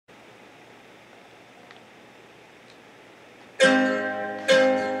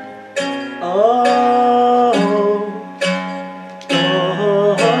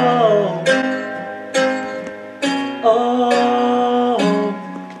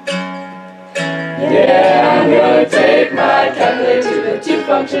Yeah, I'm gonna take my calculator to the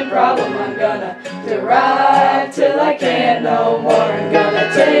two-function problem. I'm gonna derive till I can't no more. I'm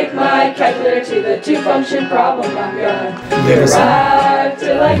gonna take my calculator to the two-function problem. I'm gonna derive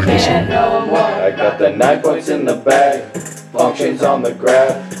till I can't no more. I got the 9 points in the bag, functions on the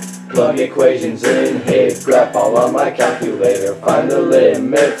graph. Plug equations in, hit graph all on my calculator. Find the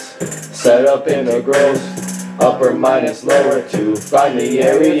limits, set up integrals, upper minus lower to find the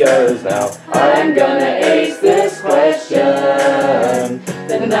areas. Now I'm gonna ace this question.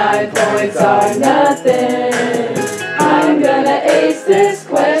 The 9 points are nothing. I'm gonna ace this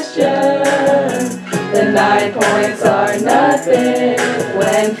question. The 9 points are nothing.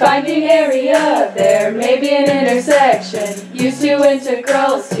 When finding area, there may be an intersection. Use two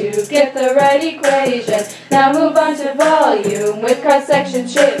integrals to get the right equation. Now move on to volume with cross-section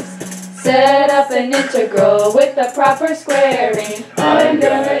shapes. Set up an integral with the proper squaring. I'm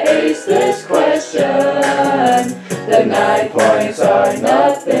gonna ace this question. The 9 points are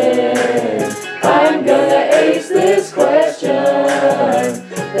nothing. I'm gonna ace this question.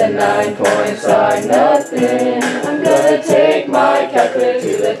 The 9 points are nothing. I'm gonna take my calculator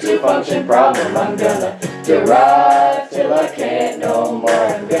to the two-function problem. I'm gonna derive till I can't no more.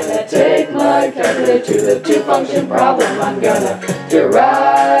 I'm gonna take my calculator to the two-function problem. I'm gonna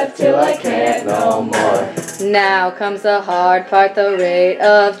derive till I can't no more. Now comes the hard part, the rate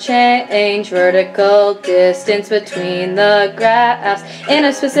of change, vertical distance between the graphs in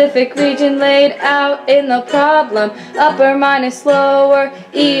a specific region laid out in the problem. Upper minus lower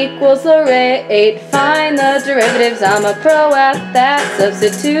equals the rate. Find the derivatives, I'm a pro at that.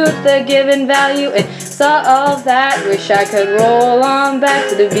 Substitute the given value and solve that. Wish I could roll on back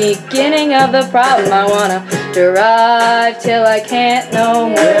to the beginning of the problem. I wanna derive till I can't no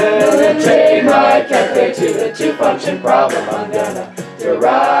more. I'm gonna take my calculator to the two-function problem. I'm gonna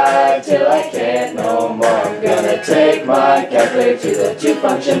derive till I can't no more. I'm gonna take my calculator to the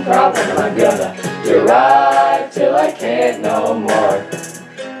two-function problem. I'm gonna derive till I can't no more.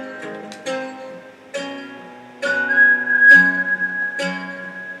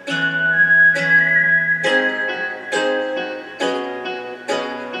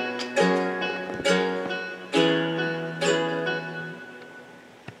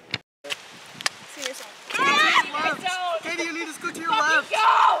 Katie, you need to scoot to your left.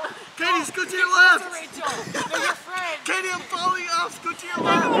 Go! Katie, scoot to your left. Rachel, they're your friend. Katie, I'm following up. Scoot to your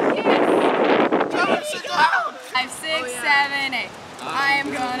left. Trevor, sit down. 5, 6, 7, 8. I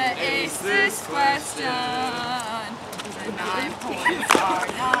am gonna ace this question. The 9 points are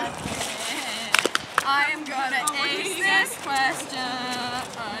nothing. I am gonna ace this question.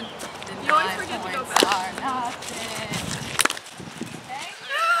 The 9 points are nothing.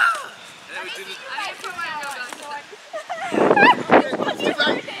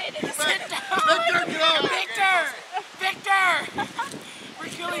 Victor! We're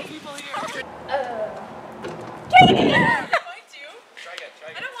killing people here. Katie! I'm going to. Try again.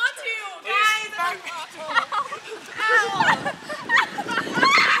 I don't want to, guys.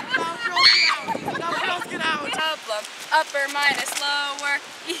 Now girls get out. Problem. Upper minus lower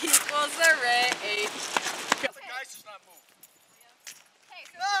equals the rate. The guys just not move.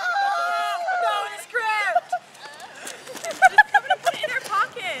 No, it's cramped. I'm gonna put it in her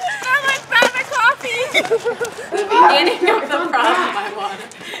pocket. I like Batman coffee. The beginning of the problem I want to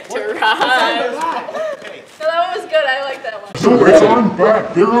derive. No, that one was good. I like that one. No, it's on back.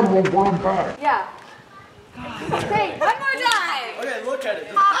 They're on back. Yeah. Hey, one more time. Okay, look at it.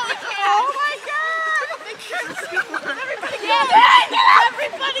 Oh my God! Everybody go! Yeah,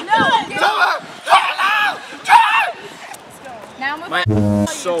 everybody go! Now I'm My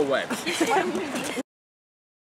so wet.